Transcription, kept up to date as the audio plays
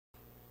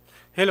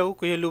Hello,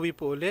 Kuya Louie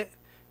po uli.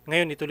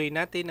 Ngayon, ituloy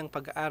natin ang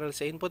pag-aaral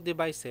sa input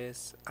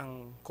devices,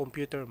 ang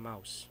computer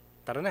mouse.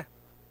 Tara na!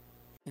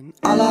 And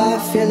all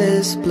I feel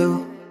is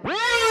blue.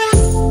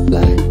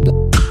 Black.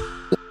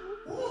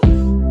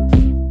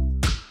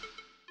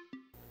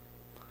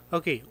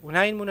 Okay,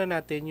 unahin muna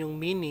natin yung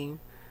meaning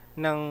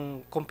ng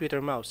computer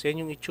mouse.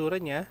 Yan yung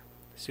itsura niya.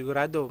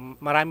 Sigurado,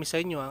 marami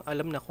sa inyo ang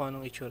alam na kung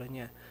anong itsura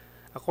niya.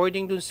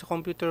 According dun sa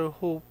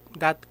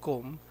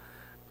computerhope.com,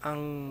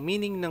 ang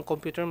meaning ng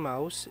computer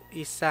mouse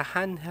is a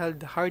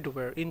handheld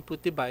hardware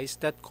input device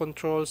that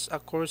controls a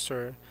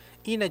cursor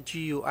in a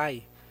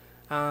GUI.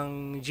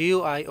 Ang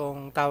GUI o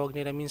ang tawag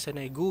nila minsan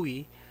ay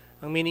GUI,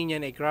 ang meaning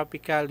niyan ay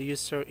Graphical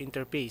User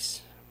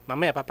Interface.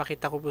 Mamaya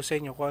papakita ko po sa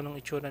inyo kung anong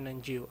itsura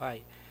ng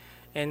GUI.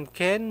 And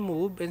can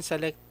move and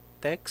select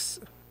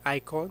text,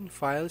 icon,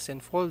 files, and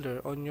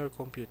folder on your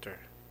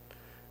computer.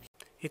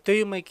 Ito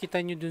yung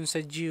makikita nyo dun sa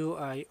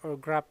GUI or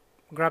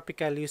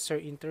Graphical User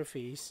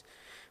Interface.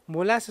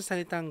 Mula sa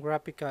salitang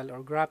graphical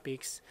or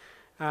graphics,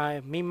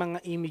 may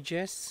mga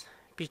images,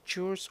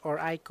 pictures,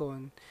 or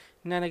icon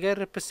na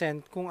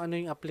nagre-represent kung ano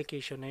yung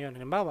application na yun.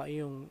 Halimbawa,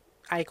 yung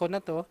icon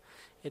na to,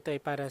 ito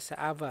ay para sa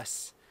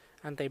Avast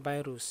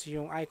antivirus.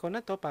 Yung icon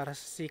na to para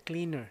sa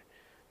CCleaner.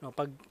 No,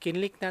 pag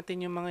kinlik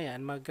natin yung mga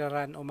yan,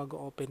 mag-run o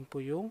mag-open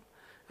po yung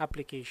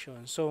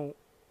application. So,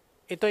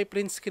 ito ay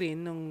print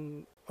screen ng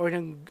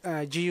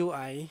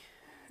GUI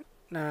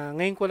na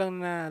ngayon ko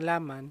lang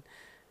nalaman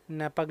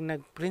na pag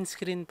nag-print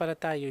screen pala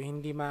tayo,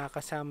 hindi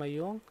makakasama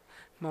yung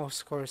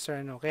mouse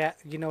cursor. No? Kaya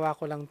ginawa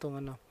ko lang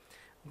itong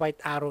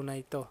white arrow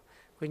na ito.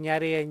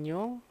 Kunyari yan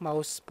yung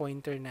mouse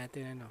pointer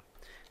natin.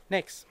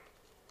 Next,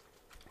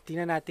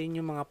 tingnan natin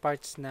yung mga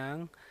parts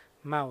ng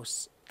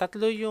mouse.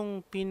 Tatlo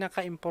yung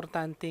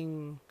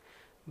pinaka-importanting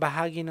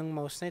bahagi ng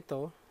mouse na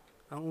ito.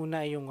 Ang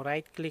una ay yung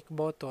right-click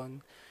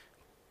button.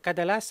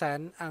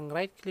 Kadalasan, ang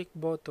right-click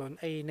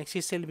button ay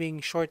nagsisilbing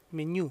short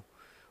menu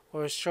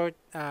or short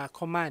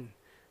command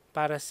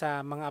para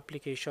sa mga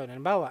application.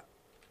 Halimbawa,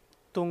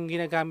 itong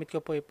ginagamit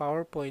ko po ay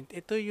PowerPoint.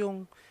 Ito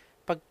yung,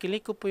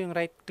 pag-click ko po yung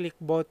right-click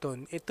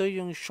button, ito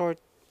yung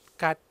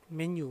shortcut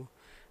menu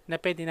na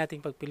pwede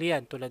nating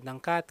pagpilian tulad ng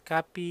cut,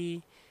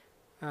 copy,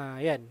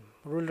 yan,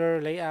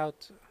 ruler,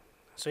 layout.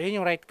 So, yan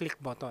yung right-click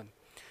button.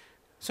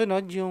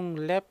 Sunod, yung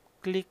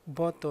left-click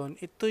button,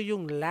 ito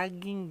yung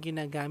laging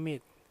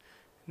ginagamit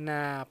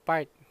na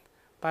part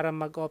para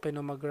mag-open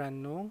o mag-run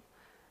ng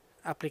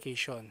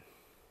application.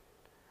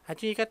 At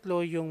yung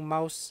ikatlo, yung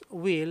mouse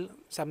wheel,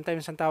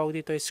 sometimes ang tawag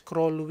dito ay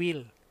scroll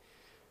wheel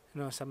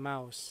sa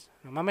mouse.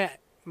 Mamaya,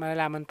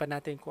 malalaman pa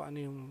natin kung ano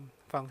yung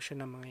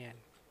function ng mga yan.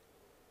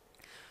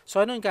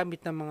 So, ano yung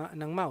gamit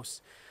ng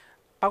mouse?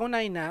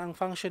 Pangunahin na, ang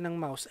function ng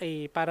mouse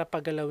ay para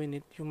pagalawin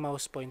yung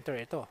mouse pointer.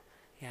 Ito.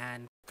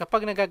 Yan.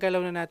 Kapag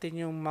nagagalaw na natin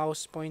yung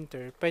mouse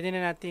pointer, pwede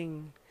na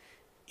nating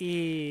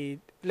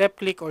i-left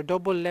click or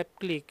double left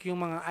click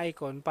yung mga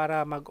icon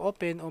para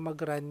mag-open o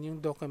mag-run yung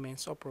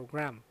documents o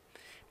program.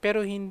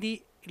 Pero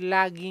hindi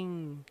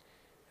laging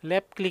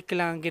left click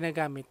lang ang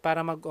ginagamit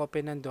para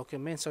mag-open ng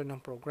documents o ng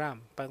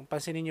program.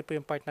 Pansinin nyo po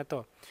yung part na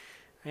to.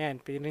 Ayan,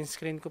 print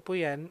screen ko po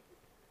yan.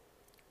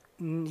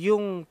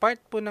 Yung part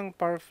po ng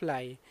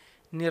Powerfly,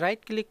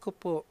 ni-right click ko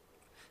po,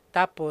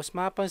 tapos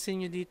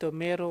mapapansin nyo dito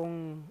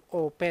merong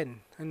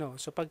open.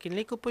 So pag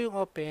kinlik ko po yung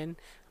open,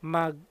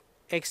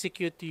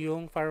 mag-execute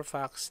yung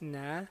Firefox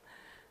na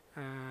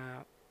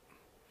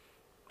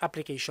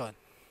application.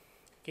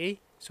 Okay?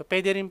 So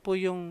pwede rin po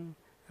yung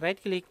right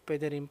click,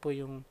 pwede rin po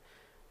yung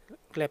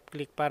left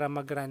click para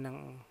mag-run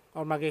ng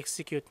or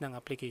mag-execute ng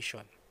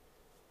application.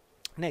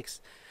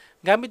 Next,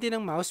 gamit din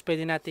ng mouse,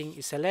 pwede nating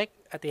i-select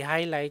at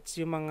i-highlight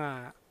yung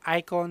mga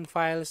icon,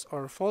 files,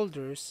 or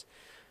folders.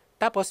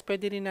 Tapos,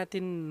 pwede rin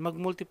natin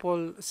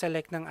mag-multiple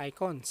select ng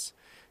icons.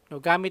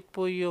 Gamit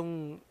po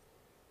yung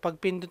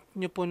pagpindot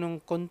nyo po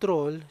ng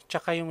control,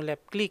 tsaka yung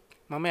left click.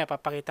 Mamaya,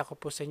 papakita ko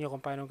po sa inyo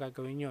kung paano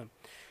gagawin yon.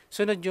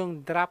 Sunod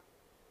yung drop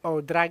o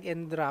drag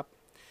and drop.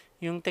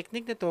 Yung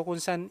technique na to, kung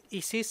saan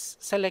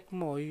select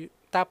mo,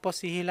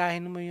 tapos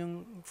hihilahin mo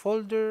yung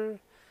folder,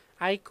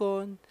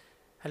 icon,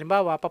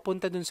 halimbawa,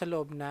 papunta dun sa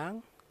loob ng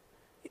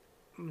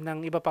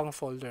iba pang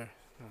folder.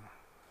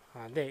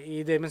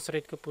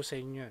 I-demonstrate ko po sa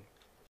inyo yun.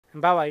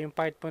 Halimbawa, yung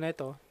part po na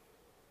ito,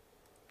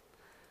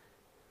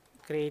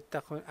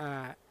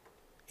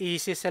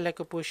 i-select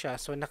ko po siya.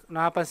 So,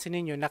 nakapansin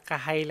ninyo,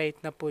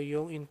 naka-highlight na po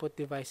yung input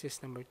devices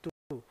number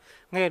 2.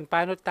 Ngayon,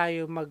 paano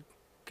tayo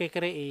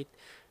mag-create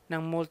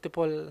ng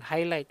multiple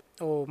highlight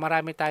o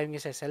marami tayong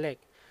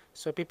isa-select?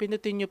 So,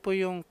 pipindutin nyo po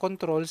yung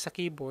control sa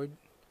keyboard.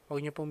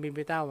 Huwag nyo pong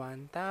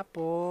bibitawan.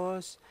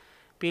 Tapos,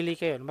 pili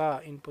kayo. Halimbawa,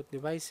 input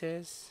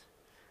devices.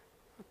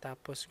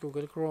 Tapos,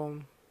 Google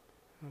Chrome.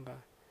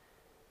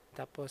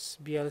 Tapos,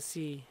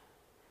 VLC.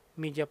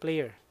 Media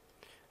player.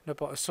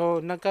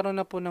 So, nagkaroon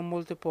na po ng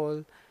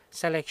multiple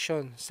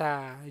selection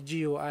sa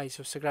GUI.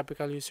 So, sa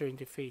Graphical User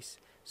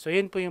Interface. So,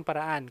 yun po yung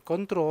paraan.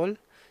 Control,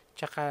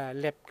 tsaka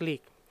left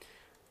click.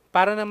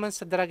 Para naman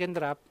sa drag and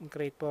drop,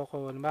 create po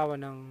ako, halimbawa,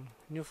 ng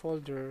new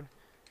folder.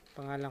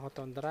 Pangalan ko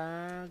itong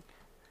drag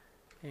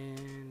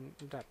and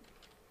drop.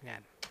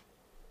 Yan.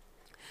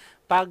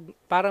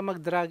 Para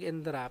mag-drag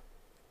and drop,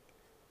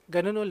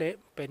 ganun uli,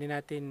 pwede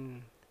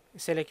natin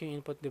select yung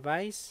input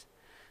device.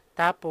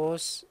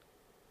 Tapos,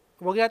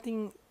 wag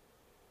nating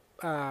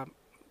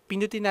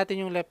pindutin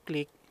natin yung left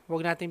click.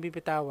 Wag natin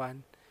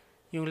bibitawan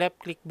yung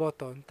left click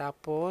button.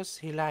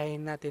 Tapos,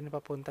 hilahin natin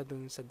papunta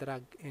dun sa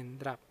drag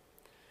and drop.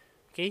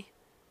 Okay?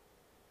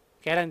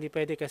 Kaya lang, di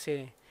pwede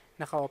kasi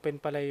naka-open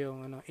pala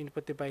yung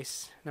input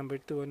device number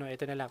 2.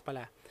 Ito na lang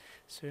pala.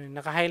 So,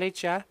 naka-highlight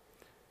siya.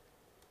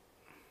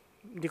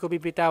 Hindi ko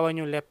bibitawan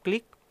yung left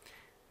click.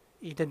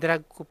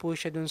 Ida-drag ko po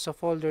siya dun sa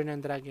folder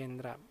ng drag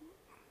and drop.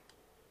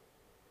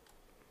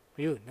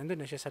 Yun,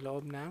 nandun na siya sa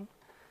loob ng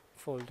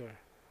folder.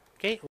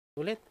 Okay,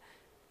 ulit.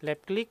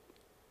 Left click.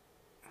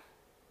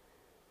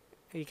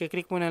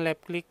 I-click mo ng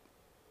left click.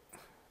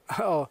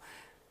 Oo.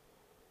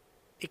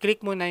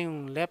 I-click mo na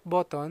yung left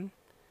button.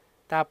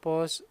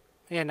 Tapos,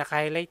 ayan,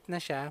 naka-highlight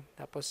na siya.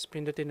 Tapos,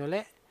 pindutin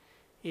uli.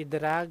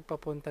 I-drag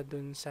papunta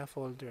dun sa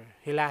folder.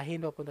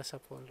 Hilahin papunta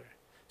sa folder.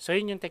 So,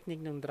 yun yung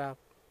technique ng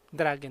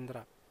drag and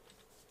drop.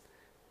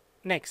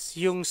 Next,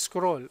 yung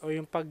scroll o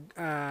yung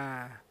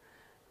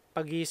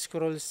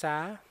pag-i-scroll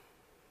sa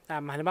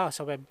halimbawa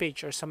sa web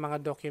page or sa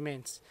mga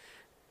documents.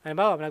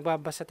 Halimbawa,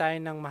 nagbabasa tayo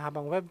ng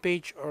mahabang web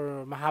page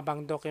or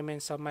mahabang document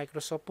sa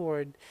Microsoft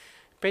Word,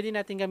 pwede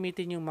natin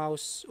gamitin yung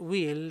mouse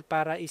wheel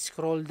para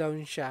i-scroll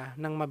down siya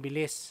ng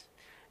mabilis.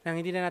 Nang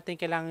hindi na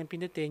natin kailangan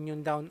pindutin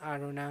yung down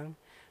arrow ng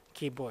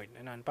keyboard.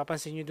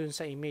 Papansin nyo dun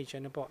sa image.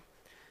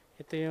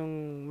 Ito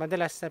yung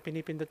madalas na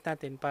pinipindot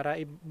natin para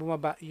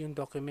bumaba yung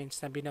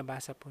documents na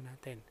binabasa po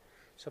natin.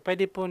 So,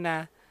 pwede po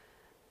na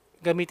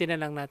gamitin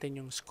na lang natin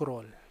yung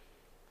scroll.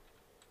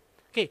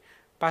 Okay,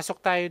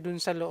 pasok tayo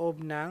dun sa loob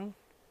ng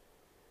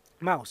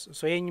mouse.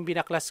 So, yan yung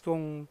binaklas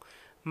kong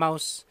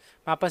mouse.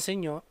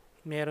 Mapansin nyo,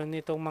 meron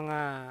nitong mga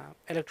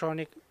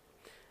electronic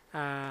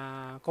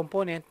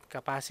component,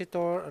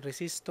 capacitor,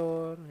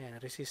 resistor,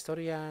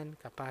 yan,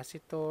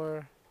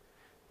 capacitor,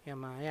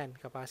 yan,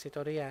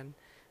 capacitor yan,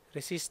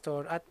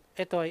 resistor, at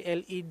ito ay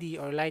LED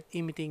or light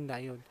emitting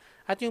diode.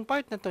 At yung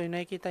part na to, yung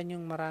nakikita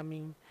nyong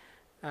maraming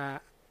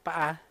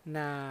paa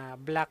na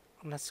black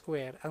na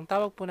square. Ang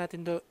tawag po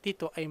natin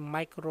dito ay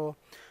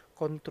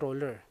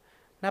microcontroller.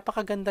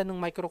 Napakaganda ng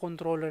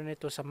microcontroller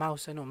nito sa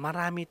mouse.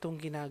 Marami itong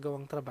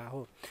ginagawang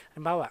trabaho.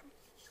 Halimbawa,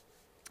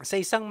 sa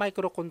isang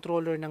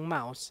microcontroller ng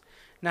mouse,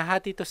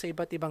 nahati ito sa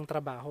iba't ibang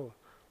trabaho.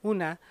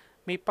 Una,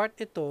 may part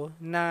ito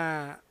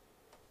na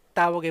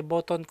tawag ay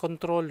button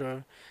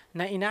controller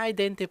na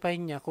ina-identify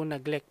niya kung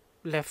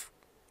nag-left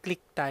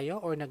click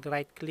tayo or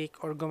nag-right click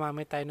or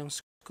gumamit tayo ng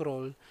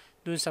scroll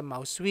dun sa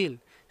mouse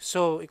wheel.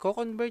 So,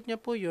 i-convert niya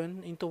po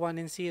yun into 1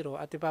 and 0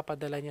 at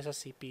ipapadala niya sa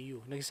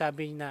CPU.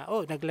 Nagsabi na,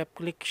 nag-left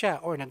click siya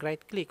or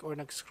nag-right click or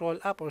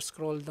nag-scroll up or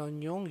scroll down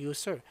yung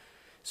user.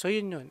 So,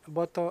 yun.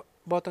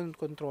 Button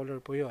controller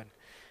po yun.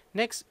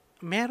 Next,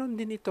 meron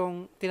din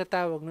itong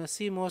tinatawag na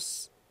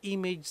CMOS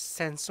image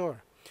sensor.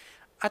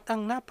 At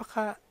ang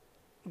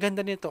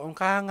ganda nito, ang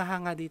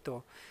kahanga-hanga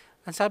dito,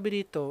 ang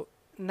sabi dito,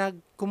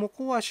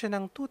 kumukuha siya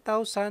ng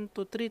 2,000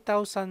 to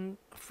 3,000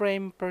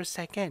 frame per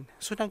second.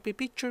 So,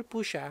 nagpipicture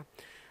po siya,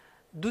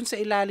 dun sa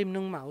ilalim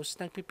ng mouse,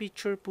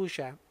 nagpipicture po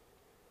siya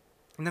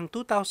ng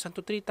 2,000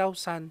 to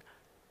 3,000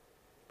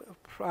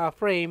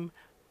 frame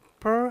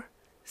per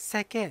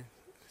second.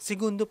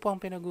 Segundo po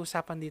ang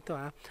pinag-uusapan dito.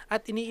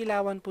 At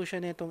iniilawan po siya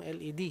nitong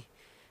LED.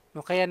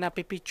 Kaya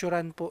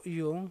napipicturan po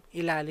yung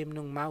ilalim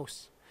ng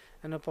mouse.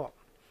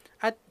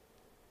 At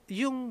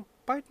yung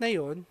part na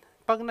yon,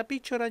 pag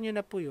napicturean nyo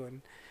na po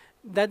yun,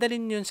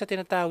 dadalhin yun sa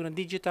tinatawag na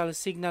digital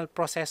signal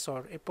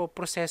processor.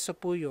 Ipoproseso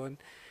po yun,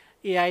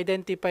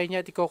 i-identify niya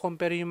at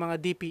i-compare yung mga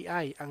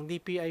DPI. Ang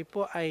DPI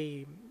po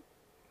ay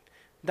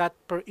dot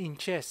per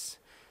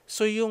inches.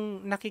 So,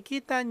 yung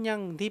nakikita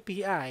niyang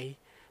DPI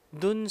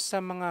dun sa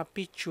mga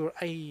picture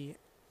ay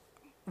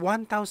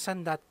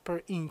 1,000 dot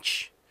per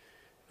inch.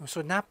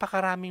 So,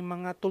 napakaraming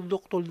mga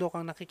tuldok-tuldok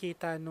ang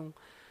nakikita nung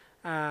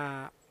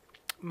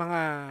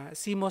mga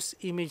CMOS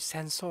image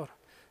sensor.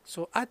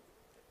 So, at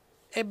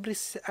every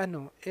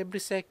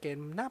second,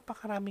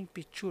 napakaraming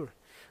picture.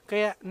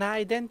 Kaya,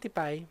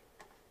 na-identify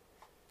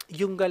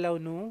yung galaw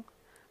ng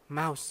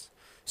mouse.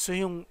 So,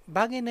 yung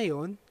bagay na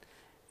yun,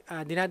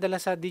 dinadala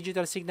sa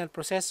digital signal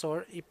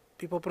processor,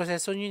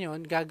 ipoproseso nyo yun,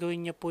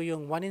 gagawin niya po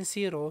yung 1 and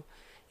 0,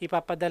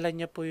 ipapadala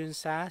niya po yun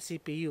sa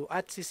CPU.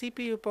 At si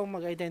CPU po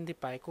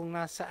mag-identify kung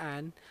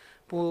nasaan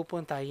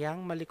pupunta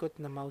yung malikot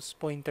na mouse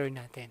pointer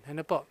natin.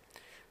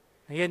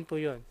 Ayan po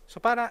yun. So,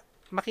 para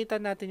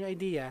makita natin yung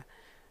idea,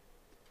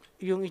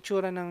 yung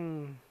itsura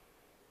ng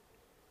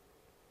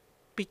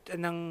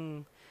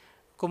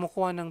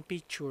kumukuha ng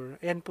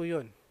picture, ayan po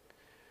yun.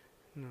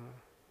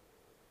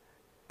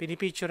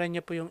 Pinipicturean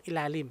niya po yung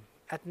ilalim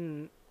at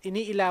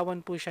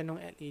iniilawan po siya ng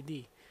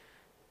LED.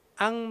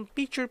 Ang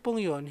picture pong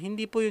yun,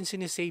 hindi po yun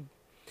sinisave.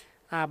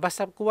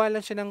 Basta kuha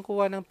lang siya ng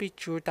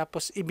picture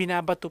tapos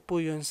ibinabato po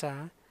yun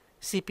sa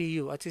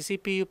CPU. At si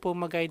CPU po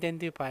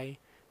mag-identify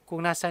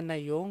kung nasaan na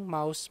yung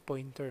mouse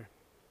pointer.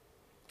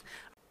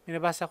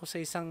 Minabasa ko sa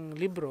isang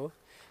libro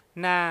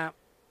na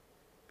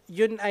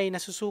yun ay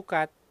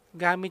nasusukat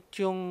gamit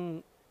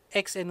yung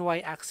X and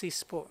Y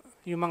axis po,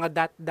 yung mga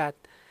dot-dot.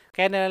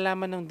 Kaya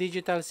nalalaman ng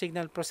digital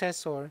signal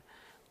processor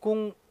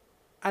kung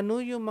ano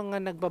yung mga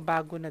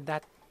nagbabago na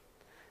dot.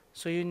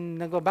 So yung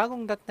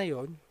nagbabagong dot na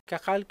yon,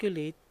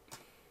 kakalculate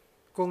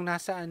kung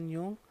nasaan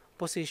yung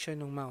position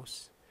ng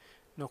mouse.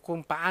 No,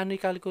 kung paano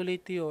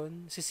i-calculate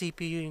yon, si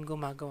CPU yung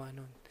gumagawa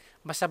nun.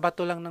 Basta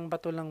bato lang ng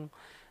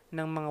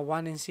mga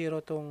 1 and 0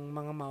 tong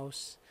mga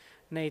mouse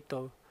na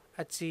ito,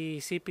 at si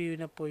CPU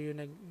na po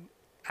yung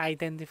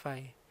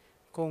nag-identify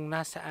kung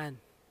nasaan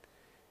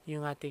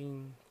yung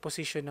ating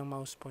position ng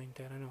mouse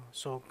pointer. Ano.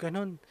 So,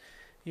 ganun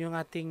yung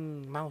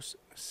ating mouse.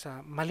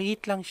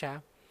 Maliit lang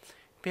siya,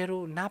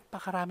 pero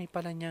napakarami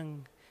pala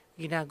niyang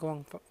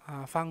ginagawang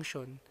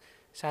function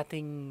sa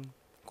ating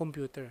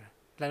computer.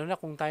 Lalo na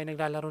kung tayo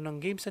naglalaro ng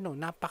games,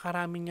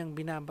 napakarami niyang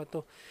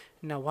binabato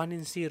na 1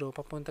 and 0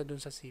 papunta dun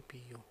sa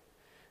CPU.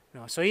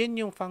 No? So, yun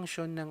yung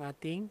function ng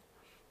ating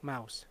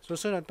mouse.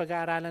 Susunod,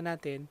 pag-aaralan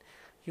natin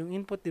yung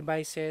input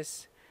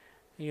devices,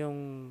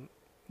 yung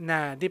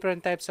na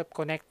different types of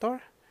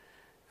connector,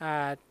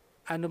 at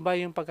ano ba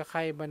yung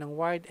pagkakaiba ng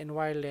wired and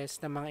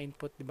wireless na mga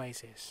input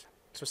devices.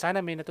 So,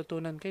 sana may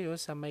natutunan kayo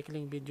sa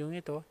maikling video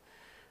ito,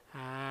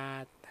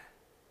 at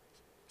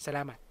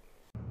salamat.